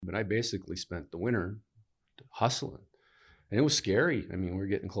but I basically spent the winter hustling. And it was scary. I mean, we were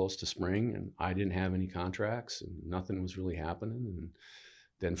getting close to spring and I didn't have any contracts and nothing was really happening. And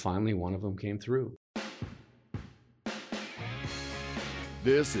then finally one of them came through.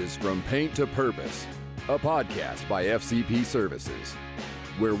 This is From Paint to Purpose, a podcast by FCP Services,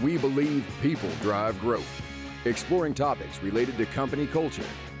 where we believe people drive growth, exploring topics related to company culture,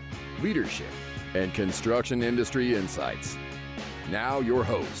 leadership, and construction industry insights. Now your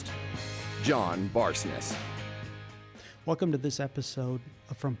host, John Barsness. Welcome to this episode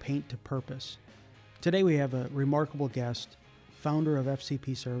of From Paint to Purpose. Today we have a remarkable guest, founder of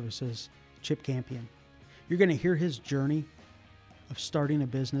FCP Services, Chip Campion. You're going to hear his journey of starting a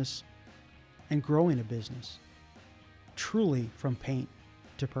business and growing a business, truly from paint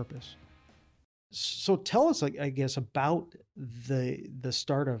to purpose. So tell us, I guess, about the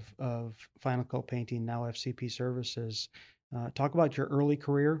start of Final Coat Painting, now FCP Services. Talk about your early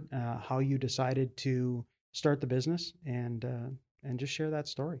career, how you decided to start the business, and just share that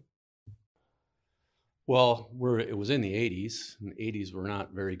story. Well, it was in the 80s, and the 80s were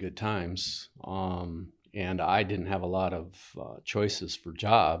not very good times. And I didn't have a lot of choices for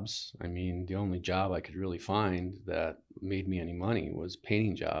jobs. I mean, the only job I could really find that made me any money was a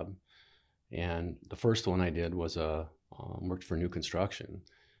painting job. And the first one I did was worked for new construction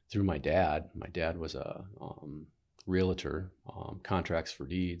through my dad. My dad was a realtor, contracts for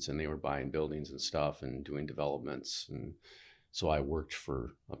deeds, and they were buying buildings and stuff and doing developments. And so I worked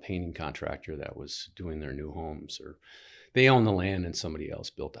for a painting contractor that was doing their new homes, or they owned the land and somebody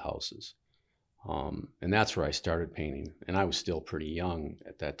else built the houses. And that's where I started painting. And I was still pretty young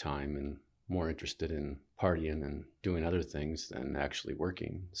at that time and more interested in partying and doing other things than actually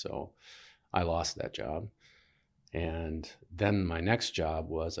working. So I lost that job. And then my next job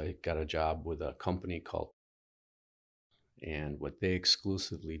was I got a job with a company called, and what they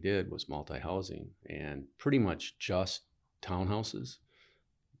exclusively did was multi-housing and pretty much just townhouses,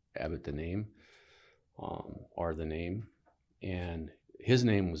 Abbott the name, or the name. And his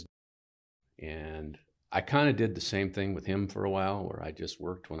name was, and I kind of did the same thing with him for a while, where I just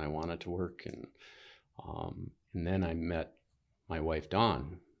worked when I wanted to work. And then I met my wife,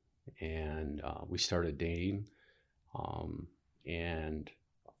 Dawn, and we started dating, and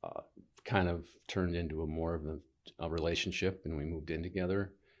kind of turned into more of a relationship, and we moved in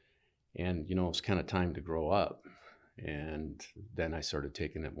together. And, it was kind of time to grow up. And then I started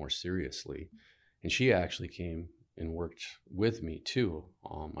taking it more seriously. And she actually came and worked with me too.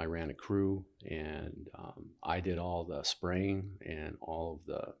 I ran a crew, and I did all the spraying and all of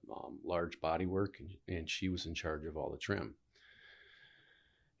the large body work, and she was in charge of all the trim.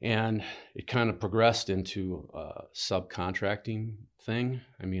 And it kind of progressed into a subcontracting thing.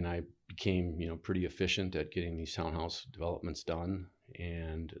 I mean, I became, pretty efficient at getting these townhouse developments done.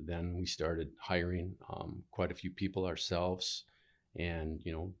 And then we started hiring quite a few people ourselves, and,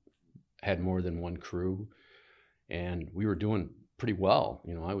 had more than one crew. And we were doing pretty well.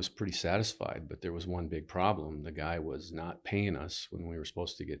 I was pretty satisfied, but there was one big problem. The guy was not paying us when we were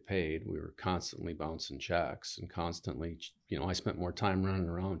supposed to get paid. We were constantly bouncing checks and constantly, I spent more time running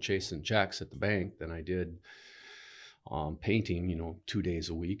around chasing checks at the bank than I did painting, 2 days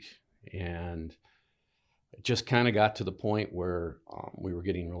a week. And it just kind of got to the point where we were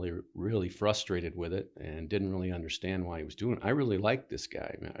getting really, really frustrated with it and didn't really understand why he was doing it. I really liked this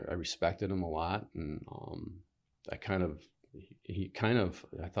guy. I respected him a lot, and I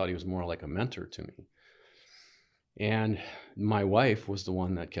thought he was more like a mentor to me. And my wife was the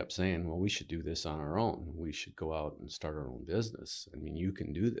one that kept saying, well, we should do this on our own. We should go out and start our own business. I mean, you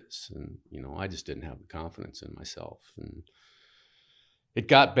can do this. And, I just didn't have the confidence in myself. And it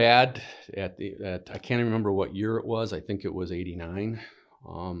got bad at I can't remember what year it was. I think it was 89,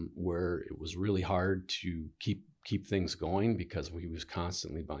 where it was really hard to keep things going because we was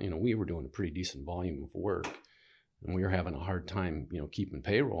constantly, we were doing a pretty decent volume of work. And we were having a hard time, keeping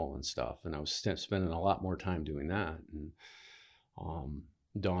payroll and stuff. And I was spending a lot more time doing that. And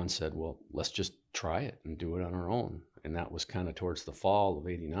Dawn said, well, let's just try it and do it on our own. And that was kind of towards the fall of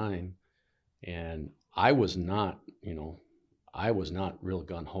 89. And I was not real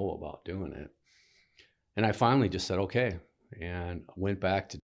gung-ho about doing it. And I finally just said, okay. And I went back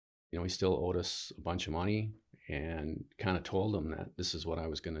to, he still owed us a bunch of money, and kind of told him that this is what I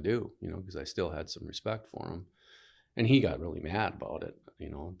was going to do, because I still had some respect for him. And he got really mad about it.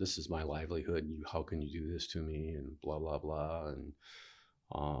 This is my livelihood. How can you do this to me? And blah, blah, blah.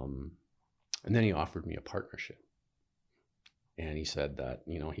 And then he offered me a partnership. And he said that,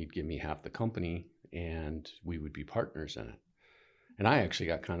 he'd give me half the company and we would be partners in it. And I actually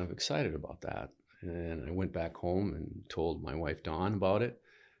got kind of excited about that. And I went back home and told my wife, Dawn, about it.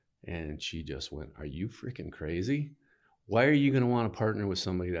 And she just went, "Are you freaking crazy? Why are you going to want to partner with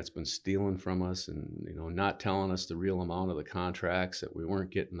somebody that's been stealing from us and, not telling us the real amount of the contracts, that we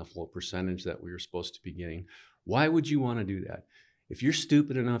weren't getting the full percentage that we were supposed to be getting? Why would you want to do that? If you're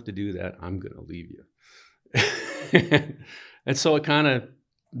stupid enough to do that, I'm going to leave you." And so it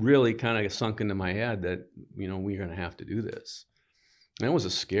really sunk into my head that, we're going to have to do this. And it was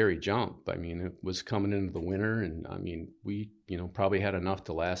a scary jump. I mean, it was coming into the winter, and I mean, we, probably had enough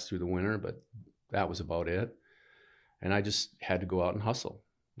to last through the winter, but that was about it. And I just had to go out and hustle.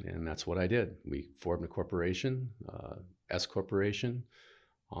 And that's what I did. We formed a corporation, S Corporation,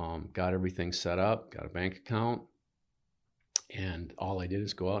 got everything set up, got a bank account, and all I did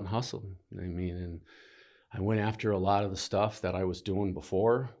is go out and hustle. I mean, and I went after a lot of the stuff that I was doing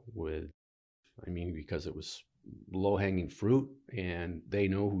before because it was low-hanging fruit, and they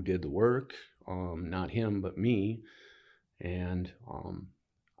know who did the work, not him, but me. And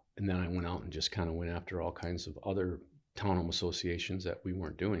then I went out and just went after all kinds of other townhome associations that we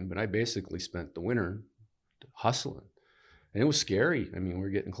weren't doing. But I basically spent the winter hustling. And it was scary. I mean, we were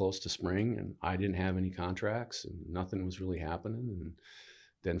getting close to spring, and I didn't have any contracts, and nothing was really happening. And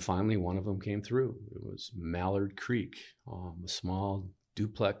then finally, one of them came through. It was Mallard Creek, a small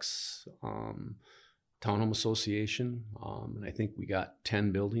duplex townhome association. And I think we got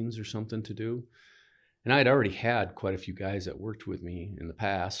 10 buildings or something to do. And I'd already had quite a few guys that worked with me in the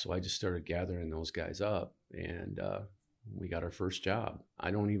past, so I just started gathering those guys up, and we got our first job.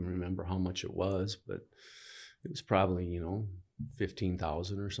 I don't even remember how much it was, but it was probably,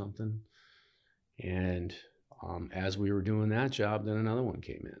 $15,000 or something. And as we were doing that job, then another one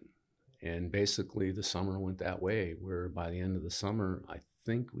came in. And basically the summer went that way, where by the end of the summer, I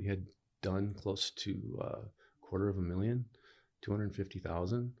think we had done close to $250,000,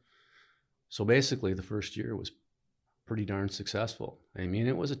 $250,000. So basically the first year was pretty darn successful. I mean,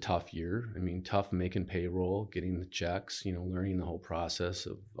 it was a tough year. I mean, tough making payroll, getting the checks, learning the whole process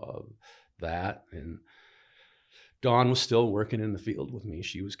of that. And Dawn was still working in the field with me.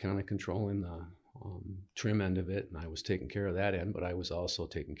 She was kind of controlling the trim end of it, and I was taking care of that end, but I was also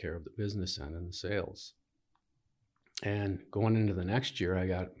taking care of the business end and the sales. And going into the next year, I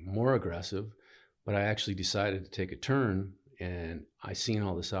got more aggressive, but I actually decided to take a turn, and I seen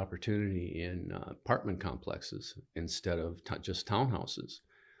all this opportunity in apartment complexes instead of just townhouses.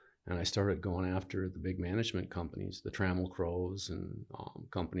 And I started going after the big management companies, the Trammell Crows and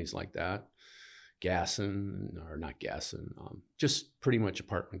companies like that. Just pretty much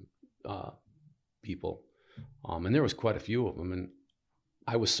apartment people. And there was quite a few of them. And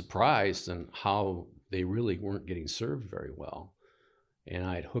I was surprised in how they really weren't getting served very well. And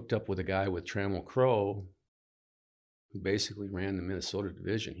I had hooked up with a guy with Trammell Crow who basically ran the Minnesota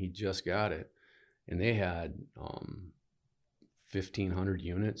division. He just got it. And they had 1,500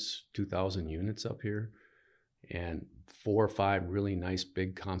 units, 2,000 units up here, and 4 or 5 really nice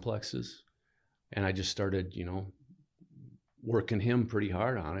big complexes. And I just started, working him pretty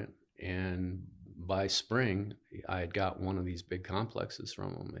hard on it. And by spring, I had got one of these big complexes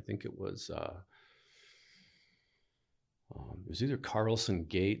from him. I think it was either Carlson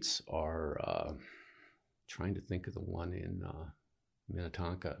Gates or trying to think of the one in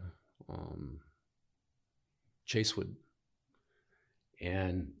Minnetonka, Chasewood.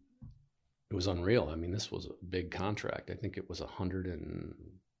 And it was unreal. I mean, this was a big contract. I think it was $160,000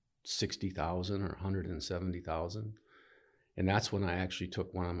 or $170,000. And that's when I actually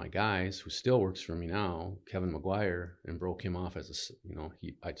took one of my guys who still works for me now, Kevin McGuire, and broke him off as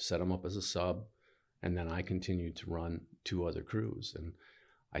I set him up as a sub, and then I continued to run 2 other crews. And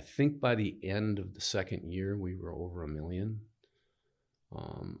I think by the end of the second year, we were over $1 million,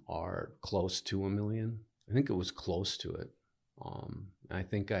 or close to $1 million. I think it was close to it. I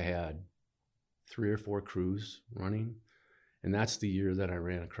think I had 3 or 4 crews running. And that's the year that I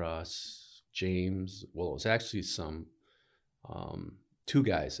ran across James. Well, it was actually 2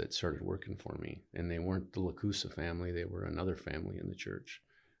 guys that started working for me, and they weren't the LaCusa family. They were another family in the church.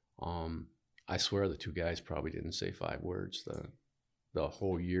 I swear the 2 guys probably didn't say 5 words the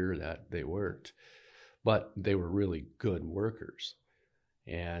whole year that they worked, but they were really good workers.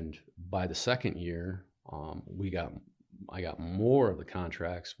 And by the second year, I got more of the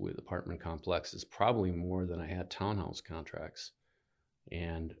contracts with apartment complexes, probably more than I had townhouse contracts.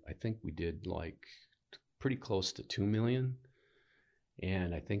 And I think we did like pretty close to $2 million.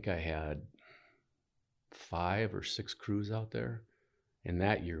 And I think I had 5 or 6 crews out there. And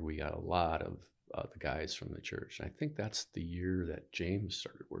that year we got a lot of the guys from the church. I think that's the year that James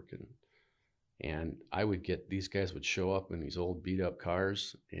started working. And these guys would show up in these old beat up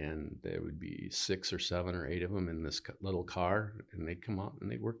cars, and there would be 6 or 7 or 8 of them in this little car, and they'd come out and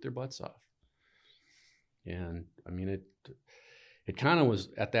they'd work their butts off. And I mean, it kind of was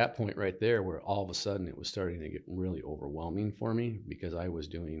at that point right there where all of a sudden it was starting to get really overwhelming for me, because I was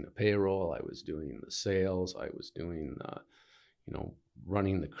doing the payroll, I was doing the sales, I was doing,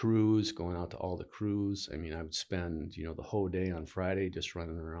 running the crews, going out to all the crews. I mean, I would spend, the whole day on Friday just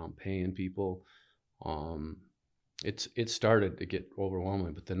running around paying people. It started to get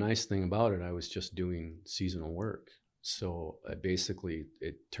overwhelming, but the nice thing about it, I was just doing seasonal work. So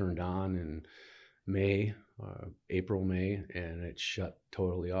it turned on in April, May, and it shut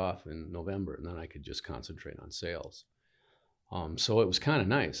totally off in November, and then I could just concentrate on sales. So it was kind of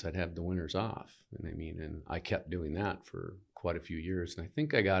nice. I'd have the winters off, and I kept doing that for quite a few years. And I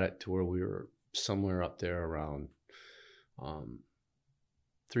think I got it to where we were somewhere up there around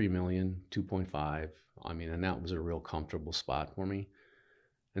 3 million, 2.5. And that was a real comfortable spot for me.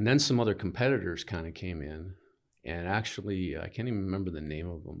 And then some other competitors kind of came in, and actually, I can't even remember the name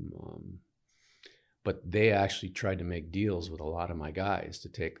of them, but they actually tried to make deals with a lot of my guys to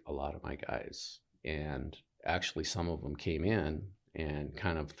take a lot of my guys. And actually, some of them came in and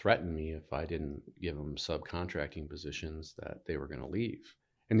kind of threatened me if I didn't give them subcontracting positions that they were going to leave.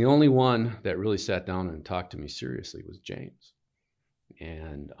 And the only one that really sat down and talked to me seriously was James.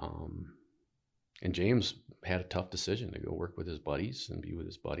 And James had a tough decision to go work with his buddies and be with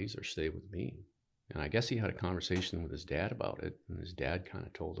his buddies or stay with me. And I guess he had a conversation with his dad about it. And his dad kind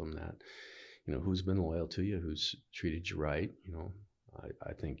of told him that, who's been loyal to you, who's treated you right,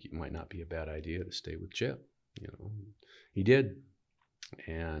 I think it might not be a bad idea to stay with Chip. He did.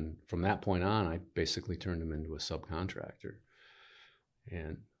 And from that point on, I basically turned him into a subcontractor.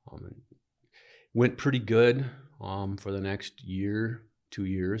 And went pretty good for the next year, 2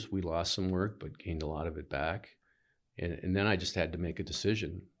 years. We lost some work, but gained a lot of it back. And then I just had to make a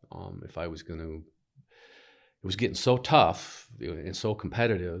decision if I was going to. It was getting so tough and so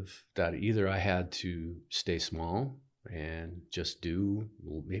competitive that either I had to stay small and just do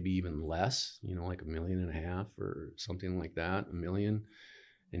maybe even less, like $1.5 million or something like that, $1 million,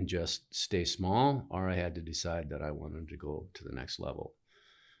 and just stay small, or I had to decide that I wanted to go to the next level.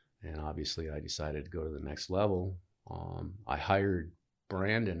 And obviously I decided to go to the next level. I hired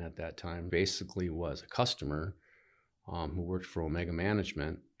Brandon at that time, basically was a customer who worked for Omega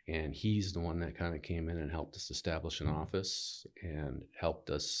Management. And he's the one that kind of came in and helped us establish an office and helped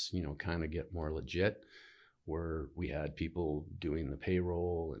us, kind of get more legit, where we had people doing the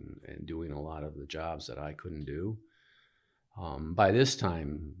payroll and doing a lot of the jobs that I couldn't do. By this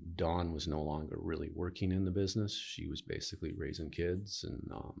time, Dawn was no longer really working in the business. She was basically raising kids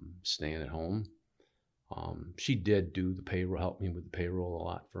and staying at home. She did do the payroll, help me with the payroll a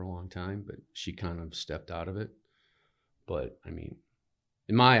lot for a long time, but she kind of stepped out of it. But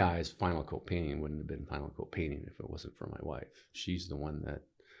in my eyes, Final Coat Painting wouldn't have been Final Coat Painting if it wasn't for my wife. She's the one that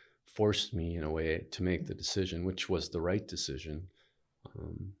forced me, in a way, to make the decision, which was the right decision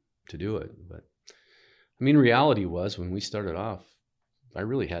to do it. But reality was, when we started off, I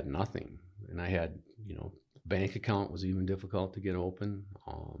really had nothing. And I had, bank account was even difficult to get open.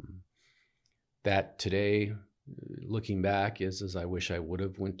 That today, looking back, is I wish I would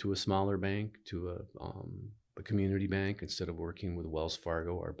have went to a smaller bank, to a community bank, instead of working with Wells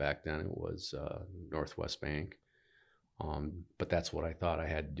Fargo, or back then it was Northwest Bank. But that's what I thought I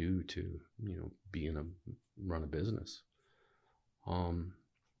had to do to, run a business.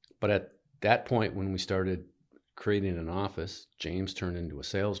 But at that point, when we started creating an office, James turned into a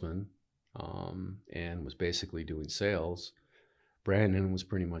salesman and was basically doing sales. Brandon was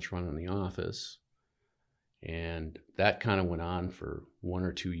pretty much running the office. And that kind of went on for 1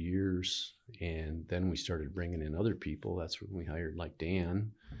 or 2 years. And then we started bringing in other people. That's when we hired like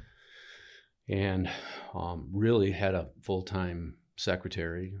Dan, and really had a full-time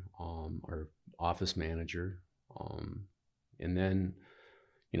secretary, or office manager. And then,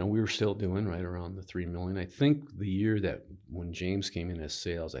 we were still doing right around the 3 million. I think the year that when James came in as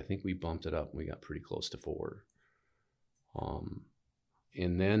sales, I think we bumped it up and we got pretty close to 4.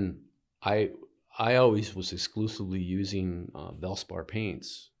 And then I always was exclusively using Valspar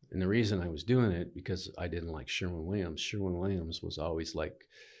paints. And the reason I was doing it, because I didn't like Sherwin-Williams. Sherwin-Williams was always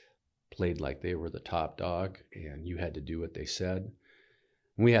played like they were the top dog, and you had to do what they said.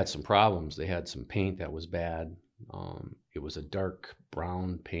 And we had some problems. They had some paint that was bad. It was a dark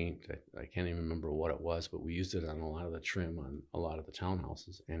brown paint. I can't even remember what it was, but we used it on a lot of the trim on a lot of the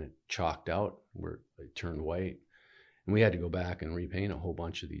townhouses, and it chalked out where it turned white. And we had to go back and repaint a whole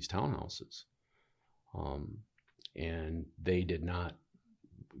bunch of these townhouses. And they did not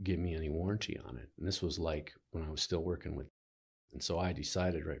give me any warranty on it. And this was like when I was still working with, and so I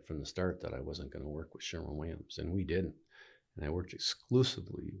decided right from the start that I wasn't going to work with Sherwin-Williams, and we didn't. And I worked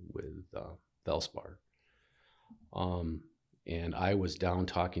exclusively with Valspar. And I was down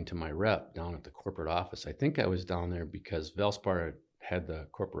talking to my rep down at the corporate office. I think I was down there because Valspar had the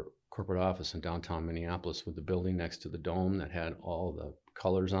corporate office in downtown Minneapolis with the building next to the dome that had all the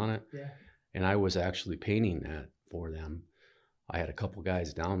colors on it. Yeah. And I was actually painting that for them. I had a couple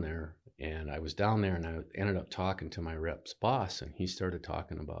guys down there, and I was down there, and I ended up talking to my rep's boss, and he started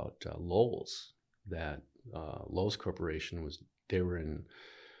talking about Lowe's, that Lowe's Corporation they were in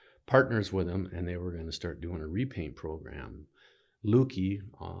partners with them, and they were going to start doing a repaint program. Lukey,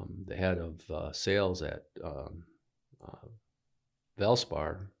 the head of sales at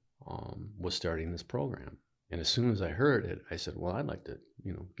Valspar, was starting this program. And as soon as I heard it, I said, well, I'd like to,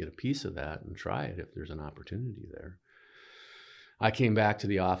 get a piece of that and try it if there's an opportunity there. I came back to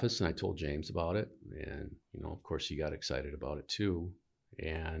the office and I told James about it. And, of course, he got excited about it too.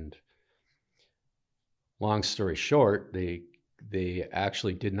 And long story short, they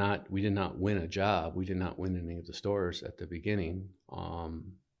actually we did not win a job. We did not win any of the stores at the beginning.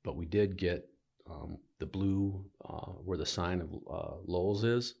 But we did get the blue where the sign of Lowe's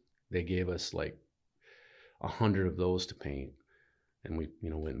is. They gave us like 100 of those to paint. And we,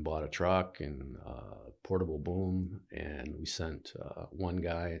 went and bought a truck and portable boom, and we sent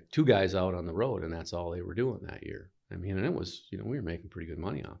two guys out on the road, and that's all they were doing that year. I mean, and it was, we were making pretty good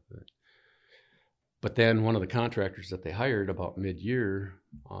money off of it. But then one of the contractors that they hired about mid-year,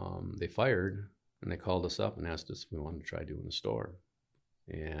 they fired, and they called us up and asked us if we wanted to try doing the store.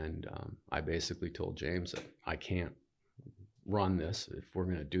 And I basically told James that I can't run this. If we're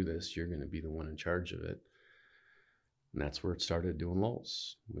going to do this, you're going to be the one in charge of it. And that's where it started doing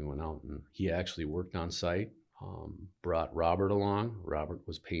Lowe's. We went out, and he actually worked on site, brought Robert along. Robert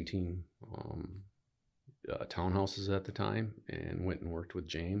was painting townhouses at the time, and went and worked with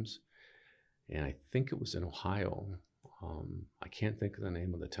James. And I think it was in Ohio. I can't think of the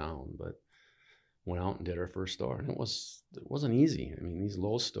name of the town, but went out and did our first store. And it wasn't easy. I mean, these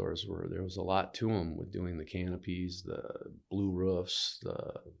Lowe's stores there was a lot to them with doing the canopies, the blue roofs,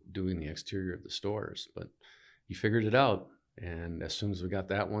 doing the exterior of the stores. But he figured it out, and as soon as we got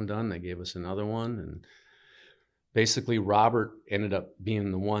that one done, they gave us another one, and basically Robert ended up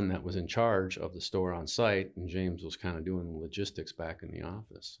being the one that was in charge of the store on site, and James was kind of doing the logistics back in the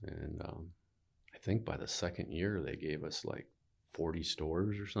office. And I think by the second year they gave us like 40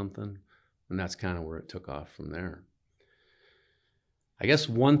 stores or something, and that's kind of where it took off from there. I guess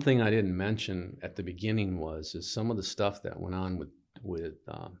one thing I didn't mention at the beginning is some of the stuff that went on with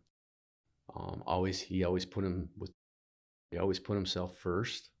he always put himself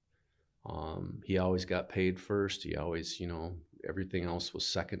first. He always got paid first. He always, everything else was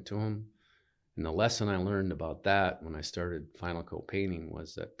second to him. And the lesson I learned about that when I started Final Coat Painting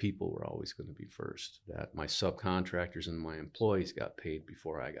was that people were always going to be first, that my subcontractors and my employees got paid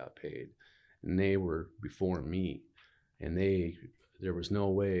before I got paid, and they were before me. And there was no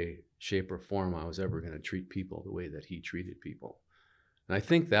way, shape, or form I was ever going to treat people the way that he treated people. And I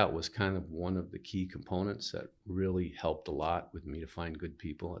think that was kind of one of the key components that really helped a lot with me to find good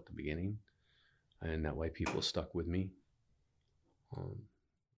people at the beginning, and that way people stuck with me.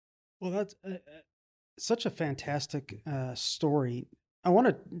 Well, that's such a fantastic story. I want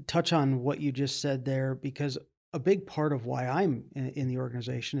to touch on what you just said there, because a big part of why I'm in the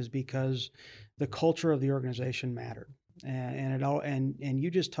organization is because the culture of the organization mattered. And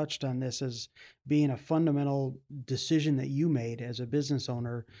you just touched on this as being a fundamental decision that you made as a business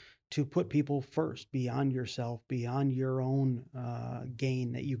owner to put people first, beyond yourself, beyond your own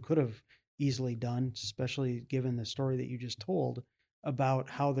gain that you could have easily done, especially given the story that you just told about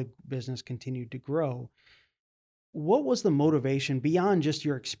how the business continued to grow. What was the motivation beyond just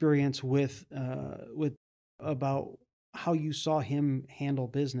your experience with about how you saw him handle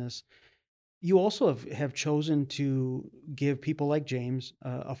business? You also have chosen to give people like James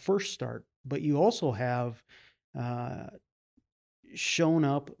a first start, but you also have shown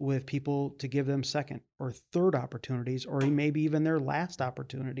up with people to give them second or third opportunities, or maybe even their last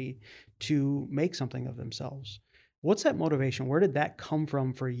opportunity to make something of themselves. What's that motivation? Where did that come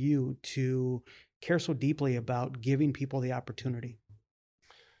from for you to care so deeply about giving people the opportunity?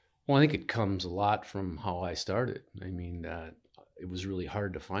 Well, I think it comes a lot from how I started. I mean, it was really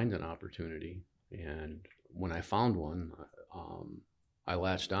hard to find an opportunity, and when I found one, I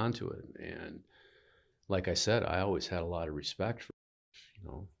latched onto it. And like I said, I always had a lot of respect for,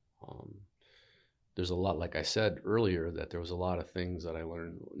 there's a lot, like I said earlier, that there was a lot of things that I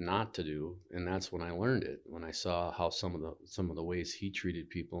learned not to do, and that's when I learned it, when I saw how some of the ways he treated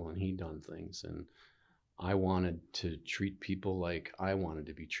people and he done things, and I wanted to treat people like I wanted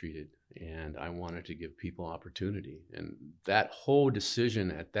to be treated, and I wanted to give people opportunity. And that whole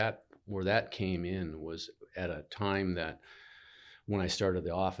decision at that where that came in was at a time that when I started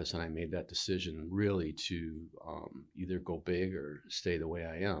the office, and I made that decision really to either go big or stay the way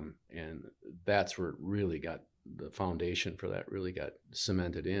I am. And that's where it really got, the foundation for that really got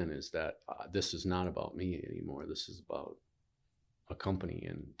cemented in, is that this is not about me anymore. This is about a company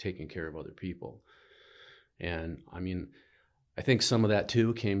and taking care of other people. And I mean, I think some of that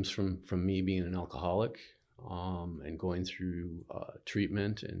too came from me being an alcoholic, and going through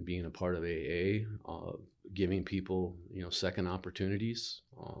treatment and being a part of AA, giving people, second opportunities.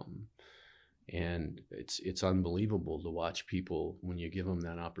 And it's unbelievable to watch people when you give them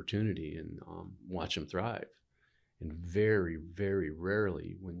that opportunity, and watch them thrive. And very, very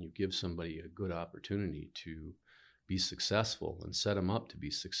rarely, when you give somebody a good opportunity to be successful and set them up to be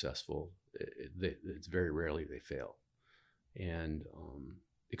successful, it's very rarely they fail. And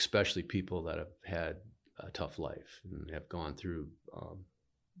especially people that have had a tough life and have gone through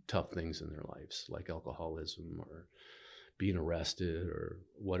tough things in their lives, like alcoholism or being arrested or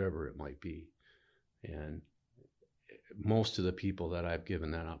whatever it might be. And most of the people that I've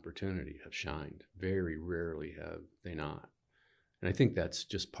given that opportunity have shined. Very rarely have they not. And I think that's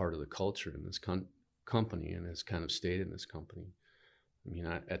just part of the culture in this company, and has kind of stayed in this company. I mean,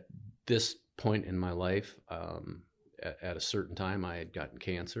 at this point in my life, at a certain time, I had gotten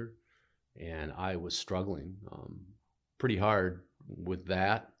cancer, and I was struggling pretty hard with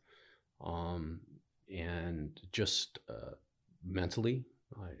that, and just mentally,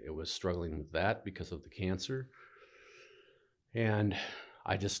 I was struggling with that because of the cancer, and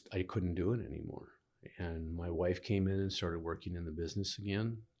I couldn't do it anymore. And my wife came in and started working in the business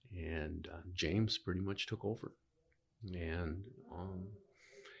again, and James pretty much took over. And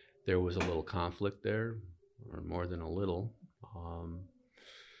there was a little conflict there, or more than a little,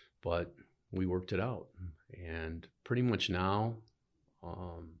 but we worked it out. And pretty much now,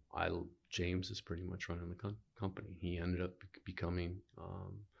 James is pretty much running the company. He ended up becoming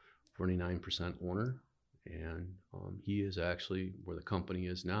 49% owner, and he is actually where the company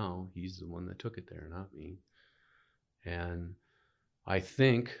is now. He's the one that took it there, not me. And I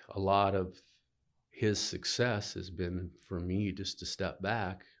think a lot of his success has been for me just to step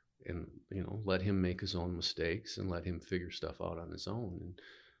back and, let him make his own mistakes and let him figure stuff out on his own. And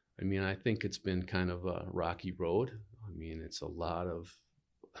I mean, I think it's been kind of a rocky road. I mean, it's a lot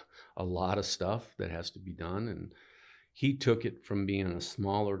of stuff that has to be done. And he took it from being a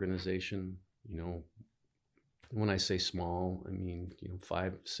small organization, when I say small, I mean,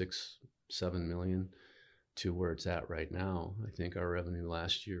 5, 6, 7 million, to where it's at right now. I think our revenue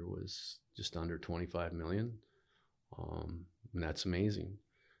last year was just under 25 million. And that's amazing.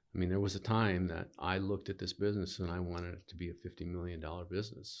 I mean, there was a time that I looked at this business and I wanted it to be a $50 million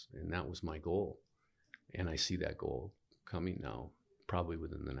business, and that was my goal. And I see that goal coming now, probably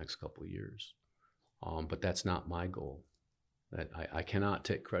within the next couple of years. But that's not my goal. That I cannot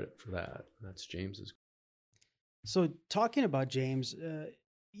take credit for that. That's James's. So talking about James,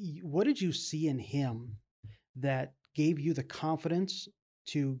 what did you see in him that gave you the confidence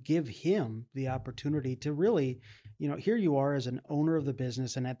to give him the opportunity to really, here you are as an owner of the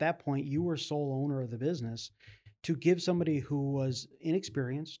business, and at that point you were sole owner of the business, to give somebody who was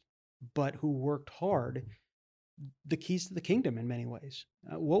inexperienced but who worked hard the keys to the kingdom in many ways?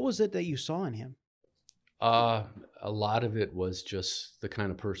 What was it that you saw in him? A lot of it was just the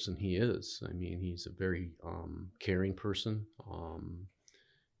kind of person he is. I mean, he's a very caring person.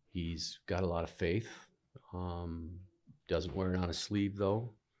 He's got a lot of faith. Doesn't wear it on his sleeve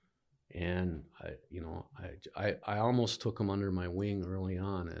though. And I almost took him under my wing early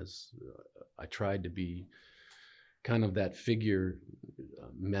on, as I tried to be kind of that figure,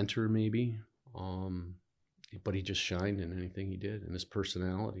 mentor maybe. But he just shined in anything he did, and his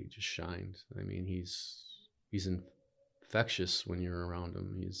personality just shined. I mean, he's infectious when you're around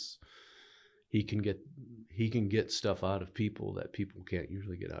him. He can get stuff out of people that people can't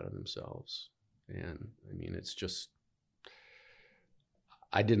usually get out of themselves. And I mean, it's just,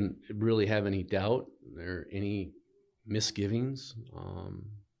 I didn't really have any doubt or any misgivings.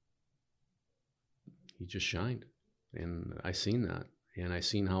 He just shined, and I seen that, and I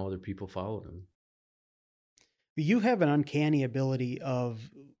seen how other people followed him. You have an uncanny ability of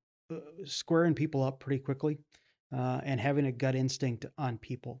squaring people up pretty quickly, and having a gut instinct on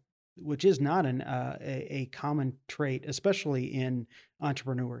people. which is not a common trait, especially in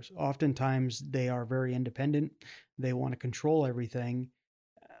entrepreneurs. Oftentimes, they are very independent. They want to control everything.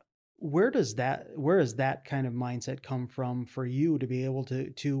 Where does that kind of mindset come from for you to be able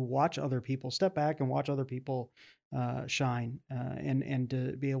to watch other people step back and watch other people shine, and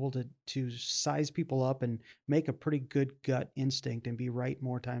to be able to size people up and make a pretty good gut instinct and be right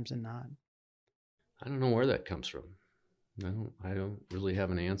more times than not? I don't know where that comes from. I don't really have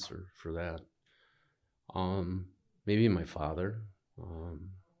an answer for that. Maybe my father.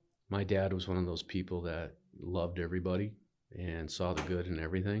 My dad was one of those people that loved everybody and saw the good in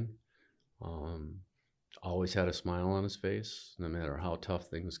everything. Always had a smile on his face, no matter how tough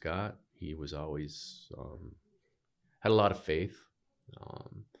things got. He was always had a lot of faith,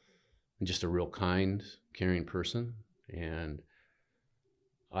 and just a real kind, caring person. And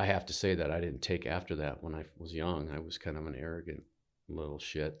I have to say that I didn't take after that when I was young. I was kind of an arrogant little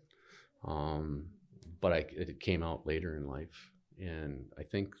shit. But it came out later in life. And I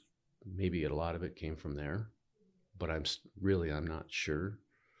think maybe a lot of it came from there, but I'm not sure.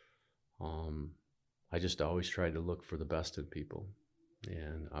 I just always tried to look for the best in people.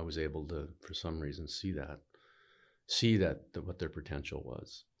 And I was able to, for some reason, see what their potential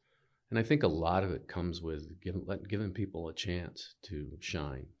was. And I think a lot of it comes with giving people a chance to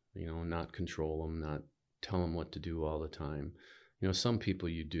shine, not control them, not tell them what to do all the time. Some people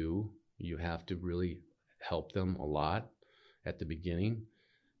you have to really help them a lot at the beginning,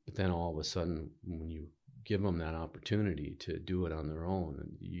 but then all of a sudden, when you give them that opportunity to do it on their own,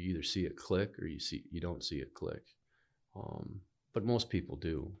 and you either see it click or you don't see it click. But most people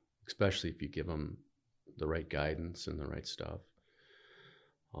do, especially if you give them the right guidance and the right stuff.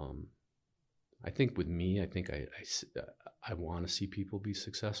 I think with me, I want to see people be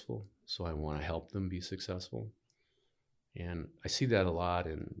successful, so I want to help them be successful. And I see that a lot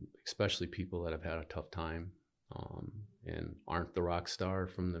in especially people that have had a tough time, and aren't the rock star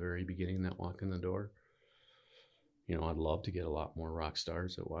from the very beginning that walk in the door. I'd love to get a lot more rock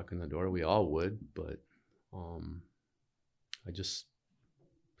stars that walk in the door. We all would, but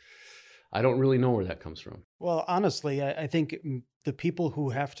I don't really know where that comes from. Well, honestly, I think the people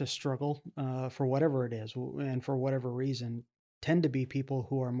who have to struggle for whatever it is and for whatever reason tend to be people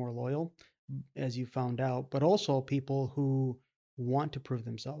who are more loyal, as you found out, but also people who want to prove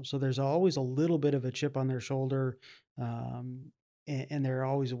themselves. So there's always a little bit of a chip on their shoulder, and they're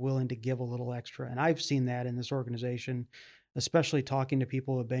always willing to give a little extra. And I've seen that in this organization, especially talking to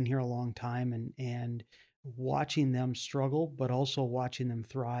people who have been here a long time and watching them struggle, but also watching them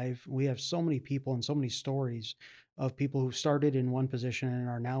thrive. We have so many people and so many stories of people who started in one position and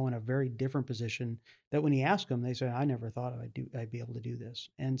are now in a very different position, that when you ask them, they say, I never thought I'd be able to do this.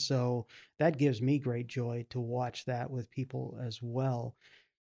 And so that gives me great joy to watch that with people as well.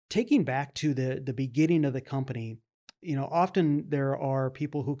 Taking back to the beginning of the company, often there are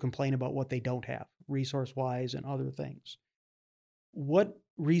people who complain about what they don't have, resource-wise and other things. What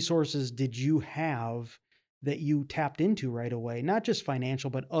resources did you have that you tapped into right away, not just financial,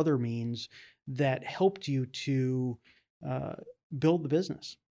 but other means that helped you to build the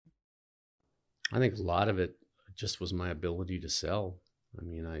business? I think a lot of it just was my ability to sell. I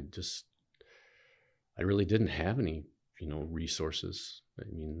mean, I really didn't have any, resources. I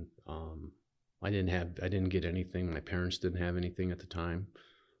mean, I didn't get anything. My parents didn't have anything at the time.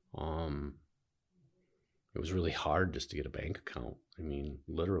 It was really hard just to get a bank account. I mean,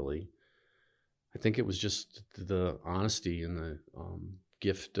 literally. I think it was just the honesty and the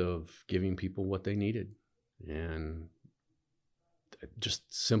gift of giving people what they needed. And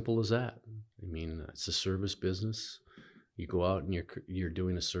just simple as that. I mean, it's a service business. You go out and you're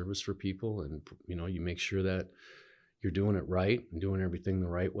doing a service for people, and you make sure that you're doing it right and doing everything the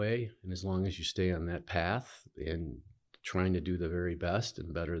right way. And as long as you stay on that path and trying to do the very best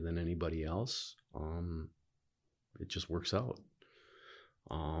and better than anybody else, it just works out.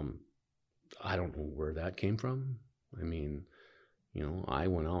 I don't know where that came from. I mean, I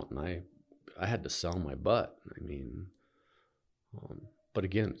went out and I had to sell my butt. I mean, but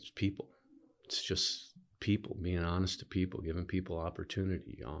again, it's people. It's just people, being honest to people, giving people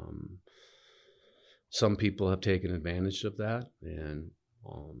opportunity. Some people have taken advantage of that and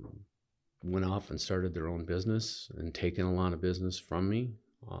went off and started their own business and taken a lot of business from me.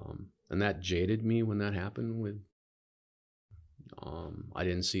 And that jaded me when that happened. I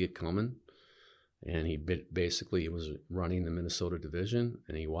didn't see it coming. And he basically was running the Minnesota division,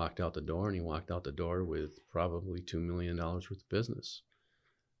 and he walked out the door with probably $2 million worth of business.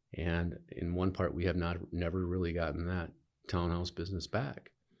 And in one part, we have never really gotten that townhouse business back.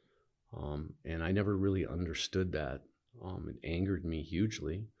 And I never really understood that. It angered me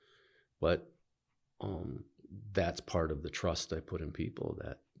hugely. but that's part of the trust I put in people,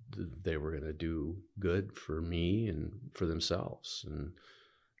 that they were going to do good for me and for themselves. And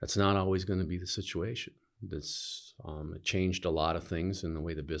that's not always going to be the situation. It changed a lot of things in the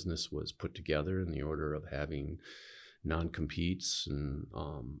way the business was put together, in the order of having non-competes and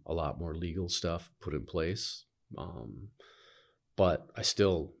a lot more legal stuff put in place. But I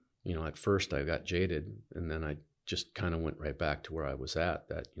still, at first I got jaded, and then I just kind of went right back to where I was at,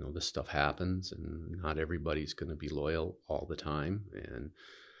 that, this stuff happens and not everybody's going to be loyal all the time. And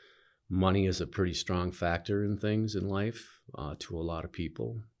money is a pretty strong factor in things in life to a lot of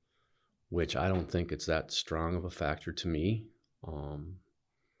people, which I don't think it's that strong of a factor to me.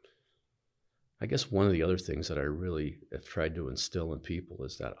 I guess one of the other things that I really have tried to instill in people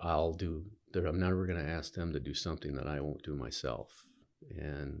is that I'm never going to ask them to do something that I won't do myself.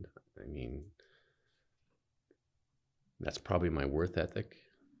 And I mean, that's probably my worth ethic,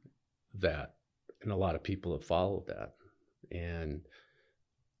 and a lot of people have followed that. And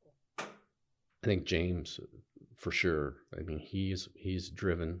I think James, for sure, I mean, he's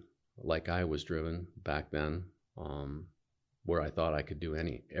driven like I was driven back then, where I thought I could do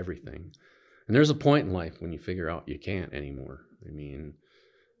everything. And there's a point in life when you figure out you can't anymore. I mean,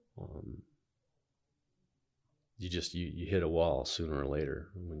 you hit a wall sooner or later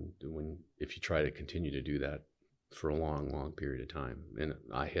if you try to continue to do that for a long, long period of time. And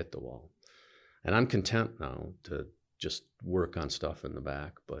I hit the wall. And I'm content now to just work on stuff in the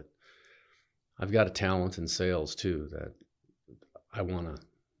back, but I've got a talent in sales too, that I want to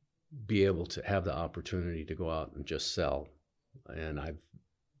be able to have the opportunity to go out and just sell. And I've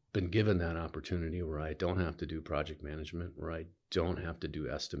been given that opportunity where I don't have to do project management, where I don't have to do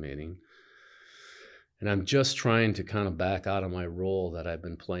estimating. And I'm just trying to kind of back out of my role that I've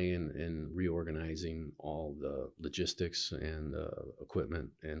been playing in reorganizing all the logistics and the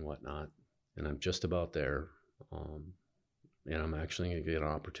equipment and whatnot. And I'm just about there. And I'm actually going to get an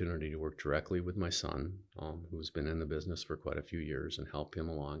opportunity to work directly with my son, who's been in the business for quite a few years, and help him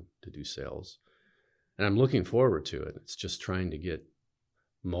along to do sales. And I'm looking forward to it. It's just trying to get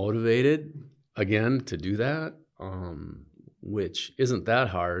motivated again to do that, which isn't that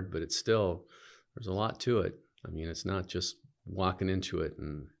hard, but it's still, there's a lot to it. I mean, it's not just walking into it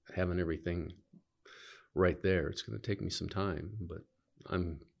and having everything right there. It's going to take me some time, but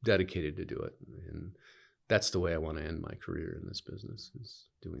I'm dedicated to do it. And that's the way I want to end my career in this business, is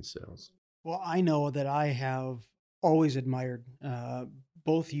doing sales. Well, I know that I have always admired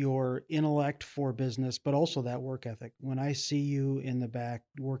both your intellect for business, but also that work ethic. When I see you in the back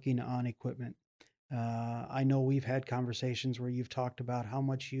working on equipment, I know we've had conversations where you've talked about how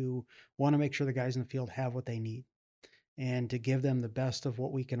much you want to make sure the guys in the field have what they need, and to give them the best of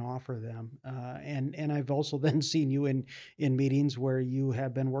what we can offer them. And I've also then seen you in meetings where you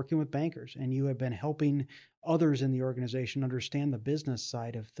have been working with bankers, and you have been helping others in the organization understand the business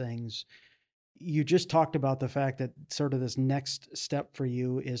side of things. You just talked about the fact that sort of this next step for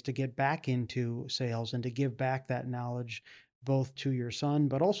you is to get back into sales and to give back that knowledge both to your son,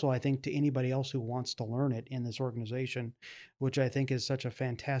 but also I think to anybody else who wants to learn it in this organization, which I think is such a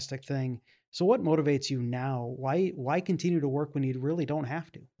fantastic thing. So what motivates you now? Why continue to work when you really don't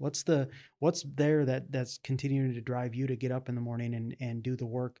have to? What's there that's continuing to drive you to get up in the morning and do the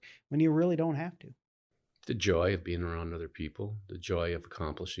work when you really don't have to? The joy of being around other people, the joy of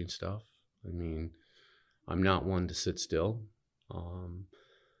accomplishing stuff. I mean, I'm not one to sit still.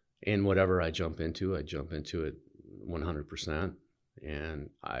 And whatever I jump into it 100%. And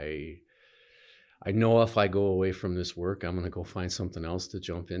I know if I go away from this work, I'm going to go find something else to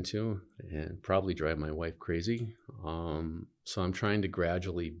jump into and probably drive my wife crazy. So I'm trying to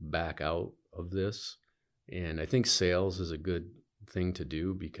gradually back out of this. And I think sales is a good thing to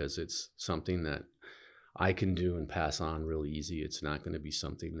do because it's something that I can do and pass on really easy. It's not going to be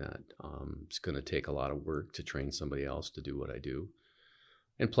something that it's going to take a lot of work to train somebody else to do what I do.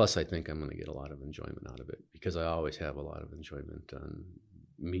 And plus, I think I'm going to get a lot of enjoyment out of it because I always have a lot of enjoyment on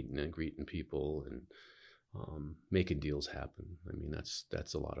meeting and greeting people and making deals happen. I mean,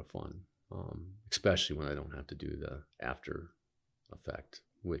 that's a lot of fun, especially when I don't have to do the after effect,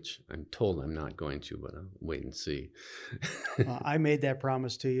 which I'm told I'm not going to, but I'll wait and see. I made that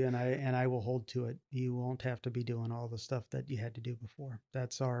promise to you, and I will hold to it. You won't have to be doing all the stuff that you had to do before.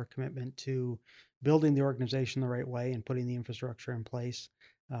 That's our commitment to building the organization the right way and putting the infrastructure in place,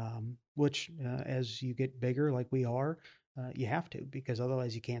 which as you get bigger like we are, you have to, because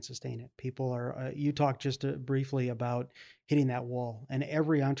otherwise you can't sustain it. People are, you talked just briefly about hitting that wall, and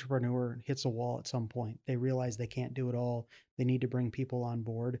every entrepreneur hits a wall at some point. They realize they can't do it all. They need to bring people on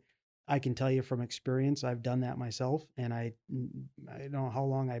board. I can tell you from experience, I've done that myself, and I don't know how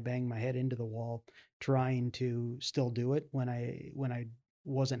long I banged my head into the wall trying to still do it when I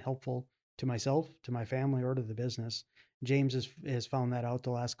wasn't helpful to myself, to my family, or to the business. James has found that out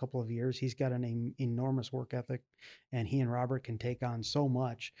the last couple of years. He's got an enormous work ethic, and he and Robert can take on so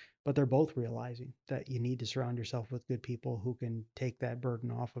much. But they're both realizing that you need to surround yourself with good people who can take that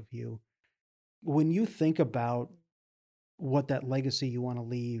burden off of you. When you think about what that legacy you want to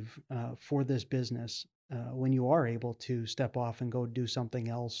leave for this business when you are able to step off and go do something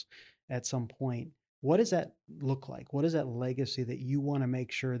else at some point, what does that look like? What is that legacy that you want to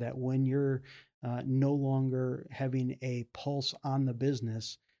make sure that when you're no longer having a pulse on the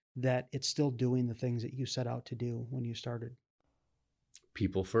business, that it's still doing the things that you set out to do when you started?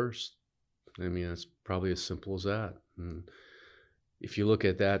 People first. I mean, it's probably as simple as that. And if you look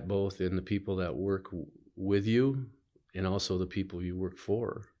at that both in the people that work with you and also the people you work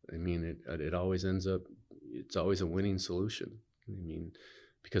for, I mean, it always ends up, it's always a winning solution. I mean,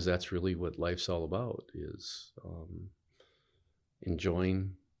 because that's really what life's all about, is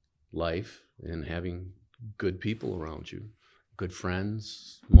enjoying life and having good people around you, good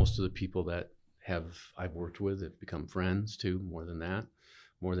friends. Most of the people that I've worked with have become friends too, more than that,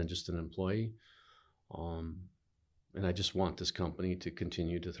 more than just an employee. And I just want this company to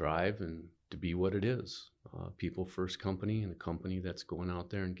continue to thrive and to be what it is. People first company, and a company that's going out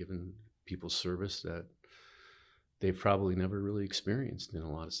there and giving people service that they've probably never really experienced in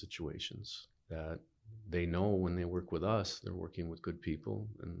a lot of situations. That they know when they work with us, they're working with good people,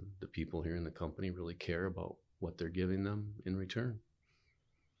 and the people here in the company really care about what they're giving them in return.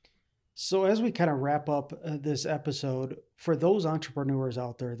 So, as we kind of wrap up this episode, for those entrepreneurs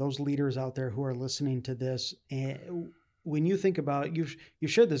out there, those leaders out there who are listening to this, and when you think about you've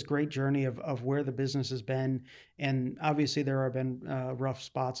shared this great journey of where the business has been, and obviously there have been rough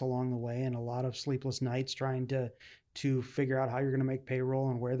spots along the way, and a lot of sleepless nights trying to figure out how you're going to make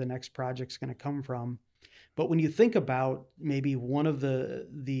payroll and where the next project's going to come from. But when you think about maybe one of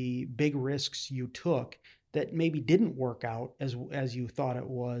the big risks you took that maybe didn't work out as you thought it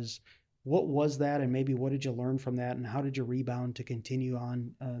was, what was that, and maybe what did you learn from that, and how did you rebound to continue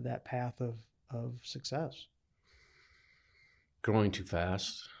on that path of success? Growing too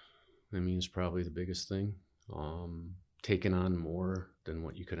fast, I mean, is probably the biggest thing. Taking on more than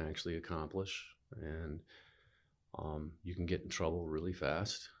what you can actually accomplish, and you can get in trouble really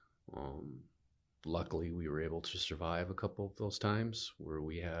fast. Luckily, we were able to survive a couple of those times where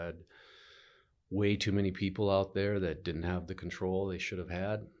we had way too many people out there that didn't have the control they should have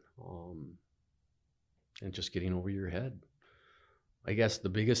had, and just getting over your head. I guess the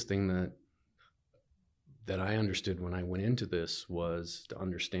biggest thing that I understood when I went into this was to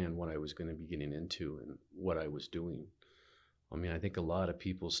understand what I was going to be getting into and what I was doing. I mean, I think a lot of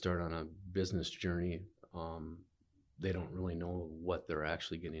people start on a business journey. They don't really know what they're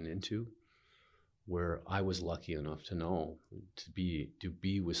actually getting into, where I was lucky enough to know to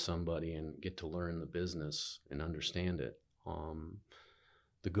be with somebody and get to learn the business and understand it,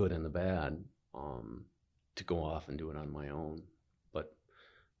 the good and the bad, to go off and do it on my own. But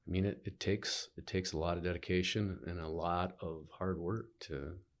I mean, it takes a lot of dedication and a lot of hard work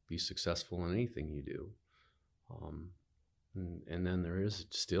to be successful in anything you do. And then there is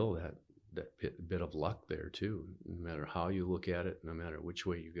still that bit of luck there too, no matter how you look at it, no matter which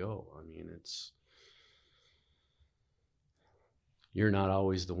way you go. I mean, you're not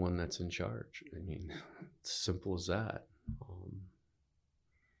always the one that's in charge. I mean, it's simple as that.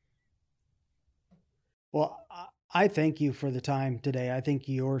 Well, I thank you for the time today. I think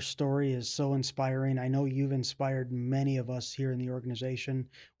your story is so inspiring. I know you've inspired many of us here in the organization,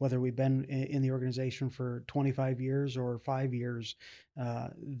 whether we've been in the organization for 25 years or 5 years.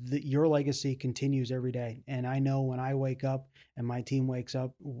 Your legacy continues every day. And I know when I wake up and my team wakes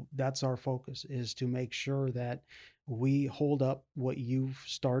up, that's our focus, is to make sure that we hold up what you've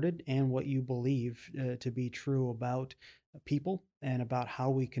started and what you believe to be true about people and about how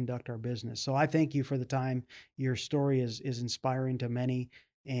we conduct our business. So I thank you for the time. Your story is inspiring to many,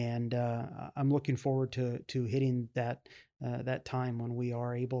 and I'm looking forward to hitting that time when we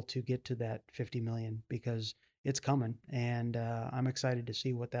are able to get to that 50 million, because it's coming, and I'm excited to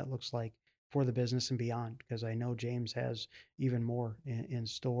see what that looks like for the business and beyond, because I know James has even more in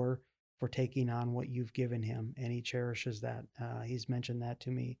store for taking on what you've given him, and he cherishes that. He's mentioned that to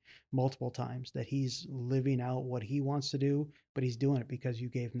me multiple times, that he's living out what he wants to do, but he's doing it because you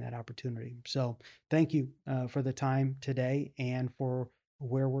gave him that opportunity. So thank you for the time today, and for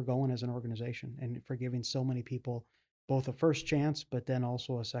where we're going as an organization, and for giving so many people both a first chance, but then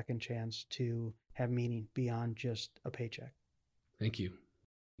also a second chance to have meaning beyond just a paycheck. Thank you.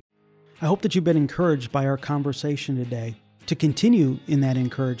 I hope that you've been encouraged by our conversation today. To continue in that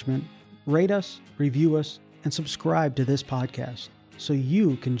encouragement, rate us, review us, and subscribe to this podcast so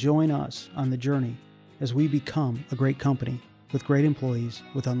you can join us on the journey as we become a great company with great employees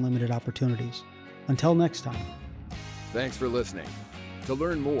with unlimited opportunities. Until next time. Thanks for listening. To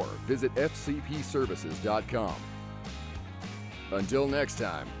learn more, visit fcpservices.com. Until next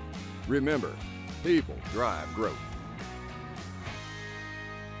time, remember, people drive growth.